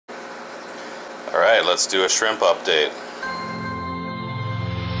Alright, let's do a shrimp update.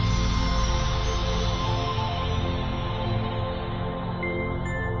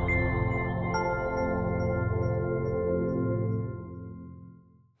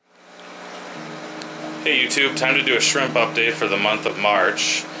 Hey YouTube, time to do a shrimp update for the month of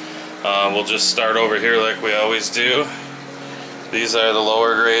March. We'll just start over here like we always do. These are the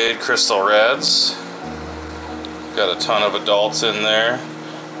lower grade crystal reds. Got a ton of adults in there.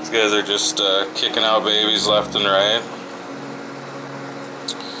 These guys are just kicking out babies left and right.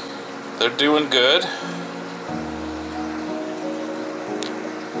 They're doing good.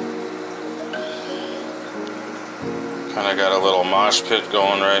 Kind of got a little mosh pit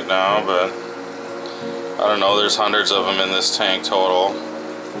going right now, but I don't know, there's hundreds of them in this tank total.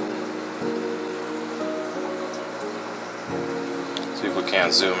 See if we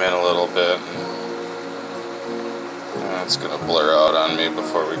can't zoom in a little bit. It's gonna blur out on me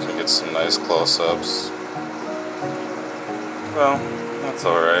before we can get some nice close-ups. Well, that's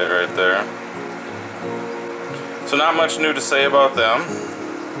alright right there. So not much new to say about them,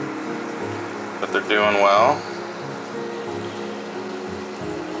 but they're doing well.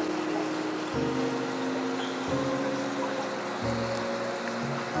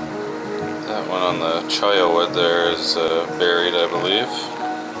 That one on the cholla wood there is buried, I believe.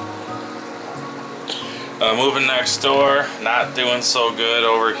 Moving next door, not doing so good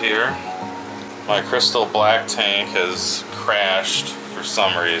over here. My crystal black tank has crashed for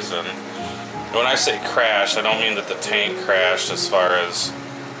some reason. When I say crash, I don't mean that the tank crashed as far as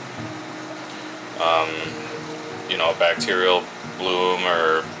you know, bacterial bloom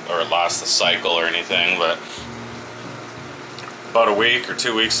or lost the cycle or anything, but about a week or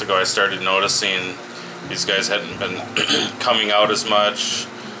 2 weeks ago I started noticing these guys hadn't been coming out as much.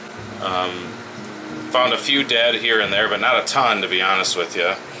 Found a few dead here and there, but not a ton, to be honest with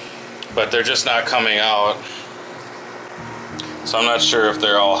you. But they're just not coming out. So I'm not sure if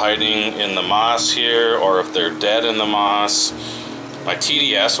they're all hiding in the moss here or if they're dead in the moss. My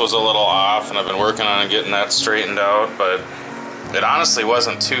TDS was a little off and I've been working on getting that straightened out, but it honestly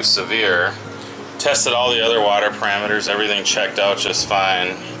wasn't too severe. Tested all the other water parameters, everything checked out just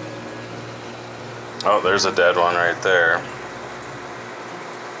fine. Oh, there's a dead one right there.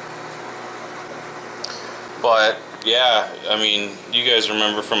 But yeah, I mean, you guys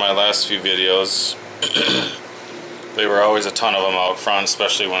remember from my last few videos, there were always a ton of them out front,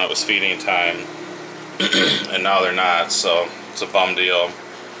 especially when it was feeding time. And now they're not, so it's a bum deal.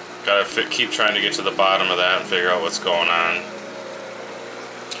 Gotta keep trying to get to the bottom of that and figure out what's going on.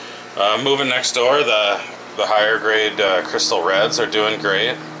 Moving next door, the higher grade crystal reds are doing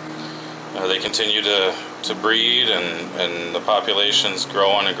great. They continue to breed and the population's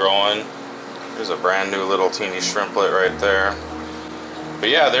growing and growing. There's a brand new little teeny shrimplet right there. But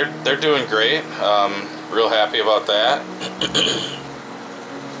yeah, they're doing great. Real happy about that.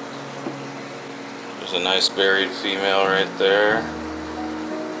 There's a nice buried female right there.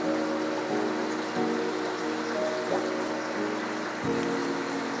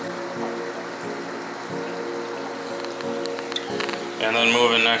 And then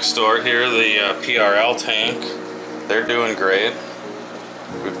moving next door here, the PRL tank. They're doing great.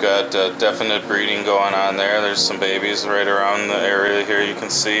 We've got definite breeding going on there. There's some babies right around the area here you can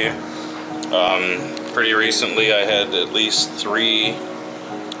see. Pretty recently I had at least 3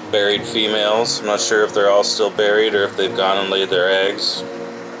 buried females. I'm not sure if they're all still buried or if they've gone and laid their eggs.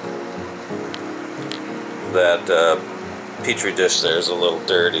 That petri dish there is a little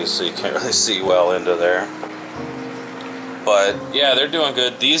dirty, so you can't really see well into there. But yeah, they're doing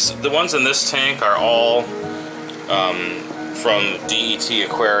good. The ones in this tank are all from DET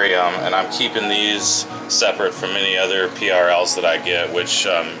Aquarium, and I'm keeping these separate from any other PRLs that I get, which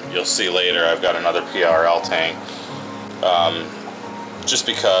you'll see later. I've got another PRL tank, just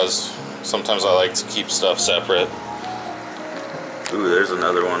because sometimes I like to keep stuff separate. Ooh, there's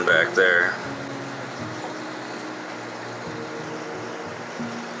another one back there.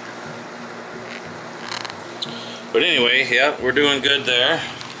 But anyway, yeah, we're doing good there.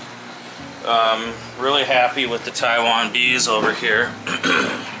 Really happy with the Taiwan bees over here.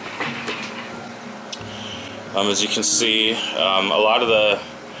 As you can see, a lot of the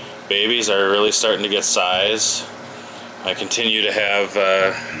babies are really starting to get size. I continue to have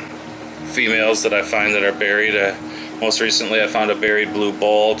females that I find that are buried. Most recently I found a buried blue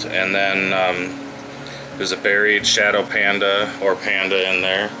bolt, and then there's a buried shadow panda or panda in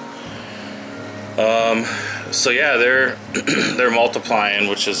there. So yeah, they're multiplying,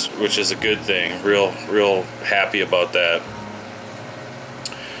 which is a good thing. Real happy about that.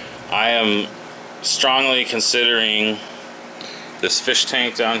 I am strongly considering this fish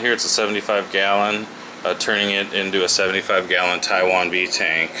tank down here. It's a 75 gallon, turning it into a 75 gallon Taiwan bee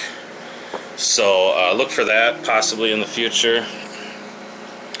tank. So look for that possibly in the future.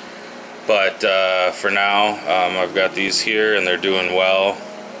 But for now, I've got these here and they're doing well.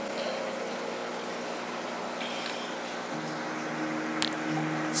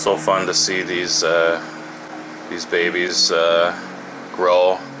 So fun to see these babies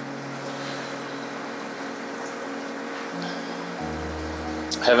grow.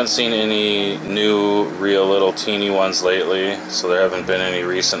 Haven't seen any new real little teeny ones lately, so there haven't been any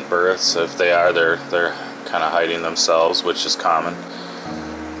recent births. If they are, they're kind of hiding themselves, which is common.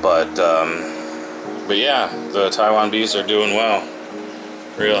 But yeah, the Taiwan bees are doing well.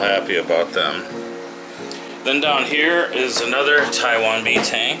 Real happy about them. Then down here is another Taiwan bee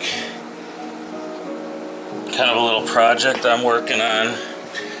tank. Kind of a little project I'm working on.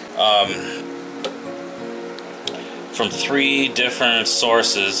 From 3 different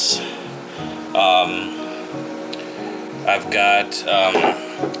sources. I've got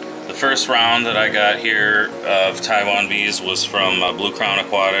the first round that I got here of Taiwan bees was from Blue Crown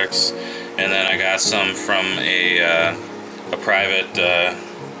Aquatics, and then I got some from a private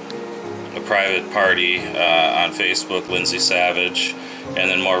party on Facebook, Lindsay Savage, and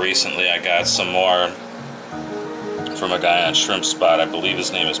then more recently I got some more from a guy on Shrimp Spot. I believe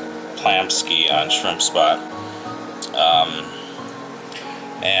his name is Plamsky on Shrimp Spot.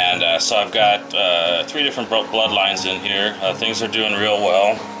 So I've got 3 different bloodlines in here. Things are doing real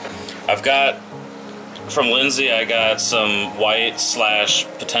well. I've got, from Lindsay, I got some white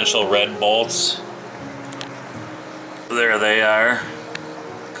 / potential red bolts. There they are.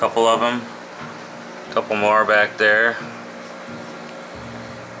 A couple of them. A couple more back there.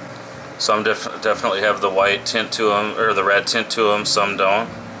 Some definitely have the white tint to them, or the red tint to them, some don't.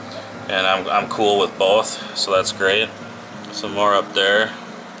 And I'm cool with both, so that's great. Some more up there.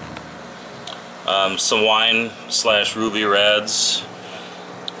 Some wine / ruby reds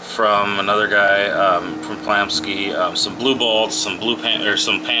from another guy from Plamsky. Some blue bolts, some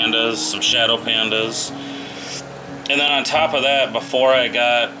pandas, some shadow pandas. And then on top of that, before I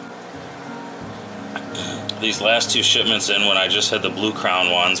got these last 2 shipments in, when I just had the Blue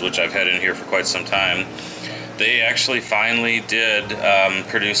Crown ones, which I've had in here for quite some time, they actually finally did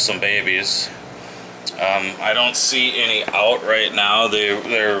produce some babies. I don't see any out right now.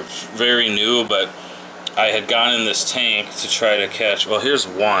 They're very new, but I had gone in this tank to try to catch, well, here's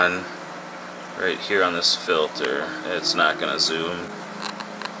one right here on this filter. It's not gonna zoom.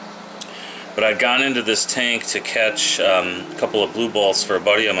 But I'd gone into this tank to catch a couple of blue bolts for a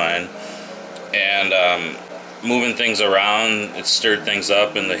buddy of mine, and moving things around, it stirred things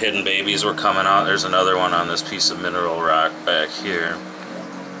up and the hidden babies were coming out. There's another one on this piece of mineral rock back here.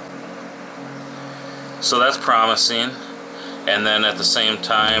 So that's promising. And then at the same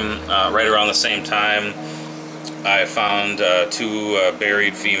time, right around the same time, I found 2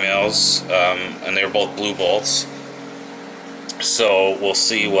 buried females, and they were both blue bolts. So we'll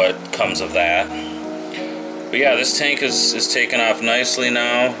see what comes of that. But yeah, this tank is taking off nicely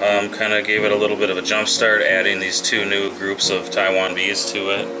now. Kind of gave it a little bit of a jump start, adding these 2 new groups of Taiwan bees to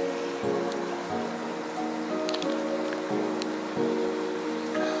it.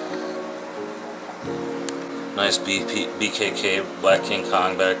 Nice BKK Black King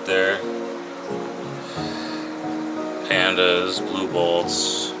Kong back there. Pandas, blue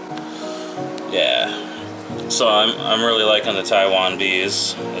bolts. Yeah. So I'm really liking the Taiwan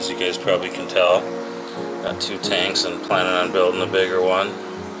bees, as you guys probably can tell. Got 2 tanks and planning on building a bigger one.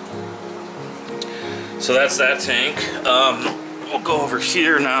 So that's that tank. We'll go over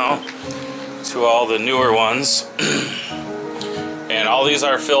here now to all the newer ones. And all these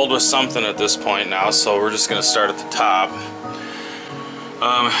are filled with something at this point now, so we're just going to start at the top.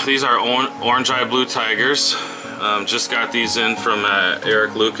 These are orange eye blue tigers. Just got these in from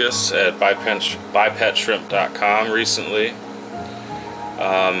Eric Lucas at bipetshrimp.com recently.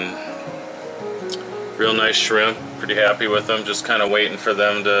 Real nice shrimp, pretty happy with them, just kind of waiting for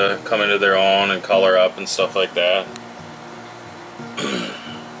them to come into their own and color up and stuff like that.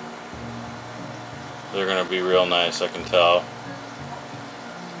 They're going to be real nice, I can tell.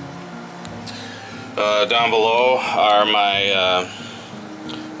 Down below are my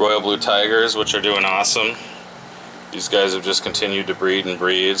Royal Blue Tigers, which are doing awesome. These guys have just continued to breed and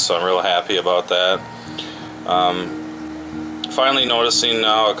breed, so I'm real happy about that. Finally noticing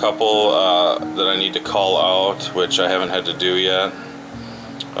now a couple that I need to call out, which I haven't had to do yet,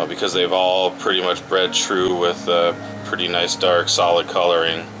 because they've all pretty much bred true with pretty nice dark solid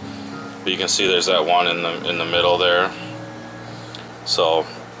coloring. But you can see there's that one in the middle there. So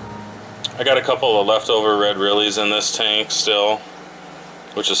I got a couple of leftover red rillies in this tank still.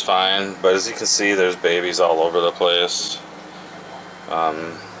 which is fine. But as you can see, there's babies all over the place,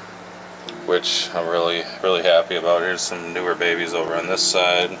 which I'm really happy about. Here's some newer babies over on this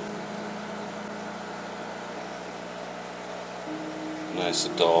side. Nice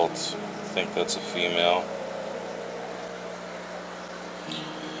adult. I think that's a female.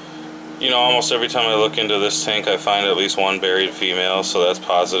 You know, almost every time I look into this tank, I find at least one buried female, so that's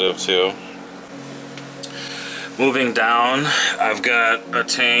positive too. Moving down, I've got a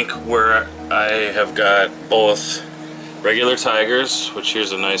tank where I have got both regular tigers, which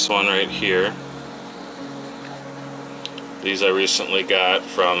here's a nice one right here. These I recently got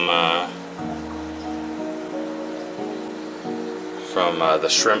from the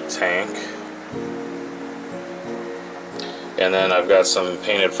shrimp tank. And then I've got some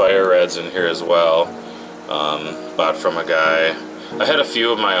painted fire reds in here as well, bought from a guy. I had a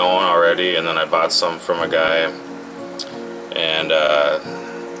few of my own already, and then I bought some from a guy. And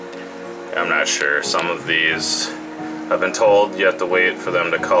I'm not sure, some of these, I've been told you have to wait for them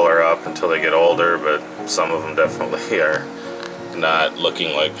to color up until they get older, but some of them definitely are not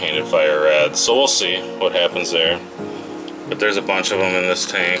looking like painted fire reds. So we'll see what happens there. But there's a bunch of them in this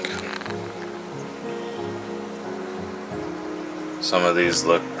tank. Some of these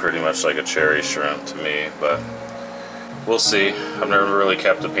look pretty much like a cherry shrimp to me, but we'll see. I've never really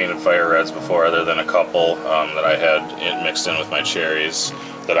kept the painted fire reds before, other than a couple that I had mixed in with my cherries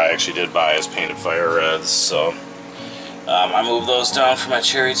that I actually did buy as painted fire reds. So I moved those down from my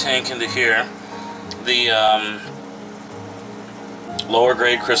cherry tank into here. The lower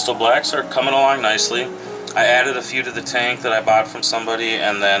grade crystal blacks are coming along nicely. I added a few to the tank that I bought from somebody,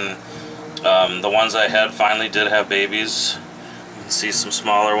 and then the ones I had finally did have babies. See some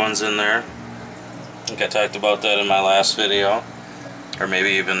smaller ones in there. I think I talked about that in my last video, or maybe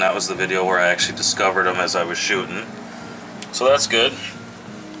even that was the video where I actually discovered them as I was shooting. So that's good.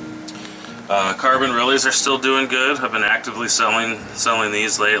 Carbon Rillies are still doing good. I've been actively selling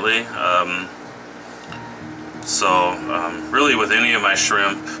these lately. Really with any of my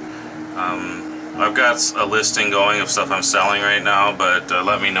shrimp, I've got a listing going of stuff I'm selling right now, but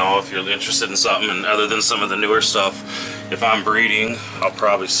let me know if you're interested in something. And other than some of the newer stuff, if I'm breeding, I'll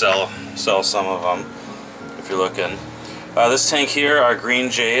probably sell some of them if you're looking. This tank here are green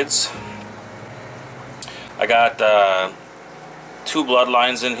jades. I got 2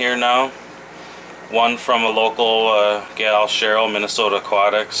 bloodlines in here now. One from a local gal, Cheryl, Minnesota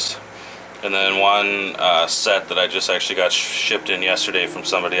Aquatics, and then one set that I just actually got shipped in yesterday from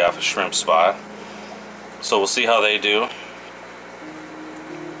somebody off a shrimp spot. So we'll see how they do.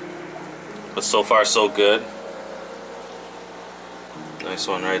 But so far so good. Nice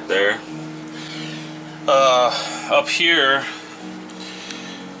one right there. Up here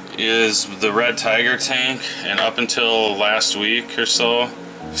is the red tiger tank, and up until last week or so,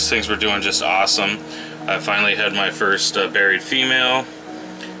 these things were doing just awesome. I finally had my first buried female,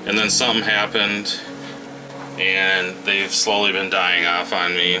 and then something happened, and they've slowly been dying off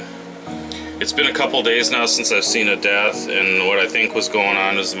on me. It's been a couple days now since I've seen a death, and what I think was going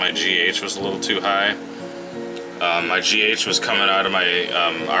on is my GH was a little too high. My GH was coming out of my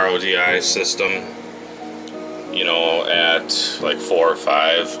RODI system, you know, at like 4 or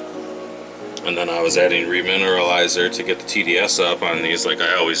 5, and then I was adding remineralizer to get the TDS up on these like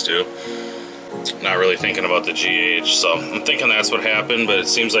I always do, not really thinking about the GH. So I'm thinking that's what happened, but it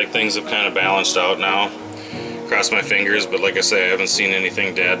seems like things have kind of balanced out now. Cross my fingers, but like I say, I haven't seen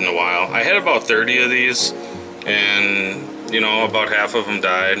anything dead in a while. I had about 30 of these, and you know, about half of them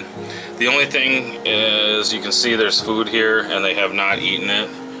died. The only thing is, you can see there's food here, and they have not eaten it.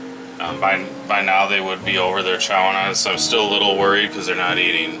 By now they would be over there chowing on it, so I'm still a little worried because they're not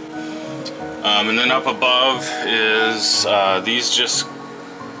eating. And then up above is, these just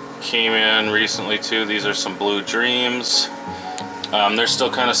came in recently too. These are some Blue Dreams. They're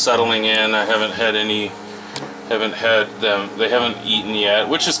still kind of settling in. I haven't had them, they haven't eaten yet,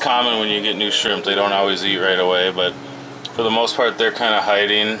 which is common when you get new shrimp. They don't always eat right away, but for the most part they're kind of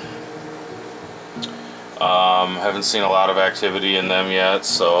hiding. Haven't seen a lot of activity in them yet,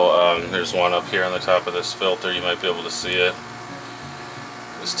 so there's one up here on the top of this filter. You might be able to see it.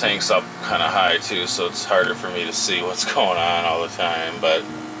 This tank's up kind of high too, so it's harder for me to see what's going on all the time, but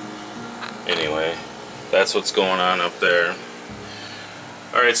anyway, that's what's going on up there.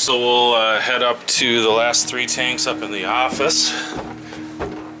 Alright, so we'll head up to the last 3 tanks up in the office.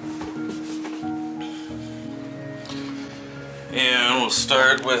 And we'll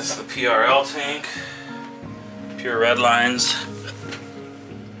start with the PRL tank, pure red lines.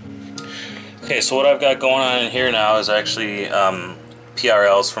 Okay, so what I've got going on in here now is actually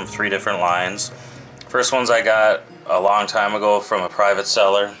PRLs from 3 different lines. First ones I got a long time ago from a private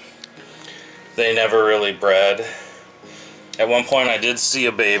seller. They never really bred. At one point I did see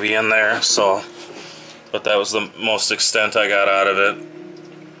a baby in there, so, but that was the most extent I got out of it.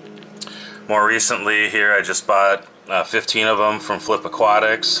 More recently here I just bought 15 of them from Flip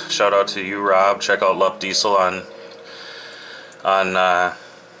Aquatics. Shout out to you, Rob. Check out Lup Diesel on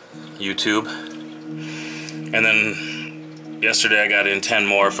YouTube. And then yesterday I got in 10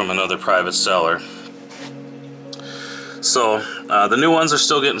 more from another private seller. So the new ones are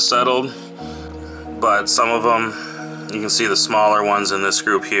still getting settled, but some of them, you can see the smaller ones in this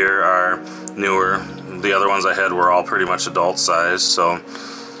group here are newer. The other ones I had were all pretty much adult size, so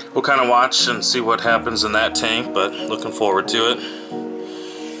we'll kind of watch and see what happens in that tank, but looking forward to it.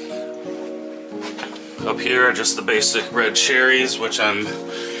 Up here are just the basic red cherries, which I'm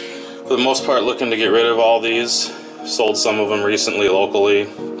for the most part looking to get rid of all these. Sold some of them recently locally.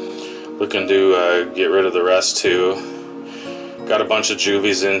 Looking to get rid of the rest too. Got a bunch of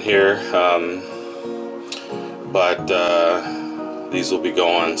juvies in here, but these will be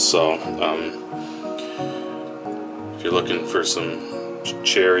going, so if you're looking for some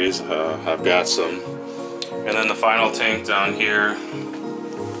cherries, I've got some. And then the final tank down here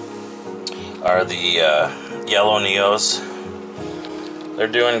are the yellow neos. They're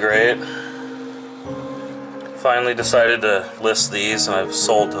doing great. Finally decided to list these, and I've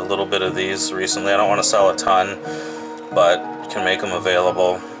sold a little bit of these recently. I don't want to sell a ton, but can make them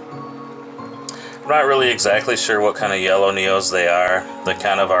available. I'm not really exactly sure what kind of yellow neos they are. They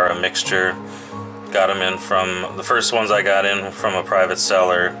kind of are a mixture. Got them in from, the first ones I got in from a private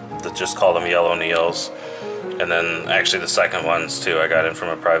seller that just called them yellow neos. And then actually the second ones too, I got in from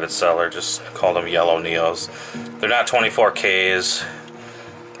a private seller, just called them yellow neos. They're not 24Ks.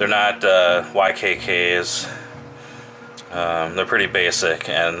 They're not YKKs. They're pretty basic,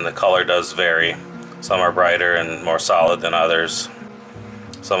 and the color does vary. Some are brighter and more solid than others.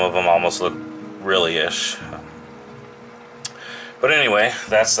 Some of them almost look really-ish. But anyway,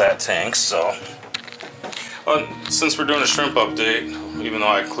 that's that tank. So, since we're doing a shrimp update, even though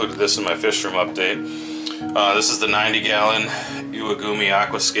I included this in my fish room update, this is the 90-gallon Iwagumi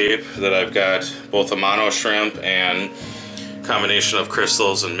Aquascape that I've got both a mono shrimp and combination of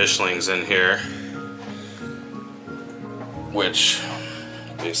crystals and Michelins in here, which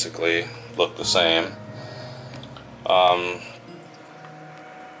basically look the same.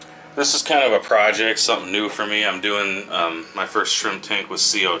 This is kind of a project, something new for me. I'm doing my first shrimp tank with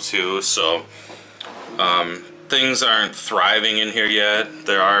CO2, so things aren't thriving in here yet.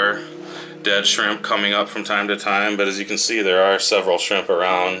 There are dead shrimp coming up from time to time, but as you can see, there are several shrimp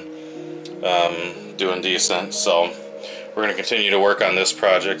around doing decent. So we're going to continue to work on this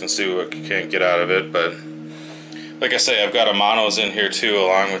project and see what we can get out of it. But like I say, I've got a monos in here too,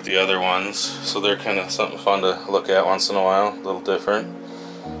 along with the other ones, so they're kind of something fun to look at once in a while, a little different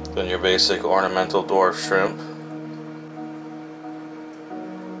than your basic ornamental dwarf shrimp.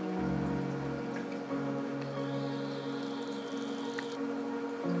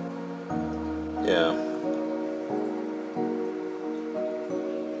 Yeah.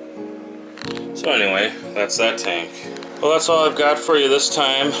 So anyway, that's that tank. Well, that's all I've got for you this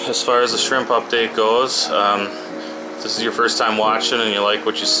time as far as the shrimp update goes. If this is your first time watching and you like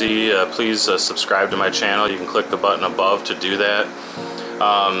what you see, please subscribe to my channel. You can click the button above to do that.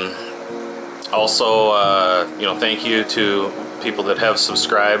 Also, you know, thank you to people that have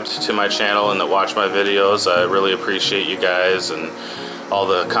subscribed to my channel and that watch my videos. I really appreciate you guys and all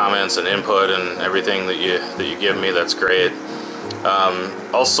the comments and input and everything that you give me. That's great.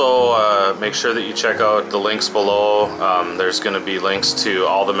 Also, make sure that you check out the links below. There's going to be links to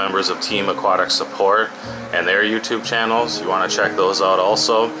all the members of Team Aquatic Support and their YouTube channels. You want to check those out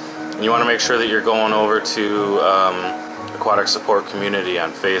also. And you want to make sure that you're going over to Aquatic Support Community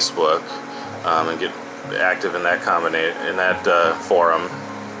on Facebook and get active in that forum.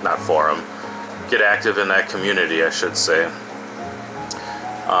 Not forum. Get active in that community, I should say.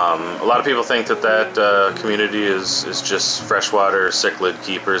 A lot of people think that community is just freshwater cichlid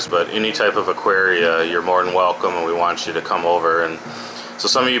keepers, but any type of aquaria, you're more than welcome, and we want you to come over. And so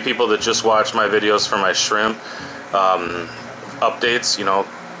some of you people that just watch my videos for my shrimp updates, you know,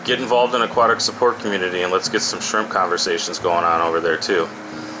 get involved in Aquatic Support Community and let's get some shrimp conversations going on over there too.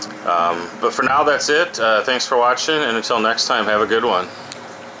 But for now, that's it. Thanks for watching, and until next time, have a good one.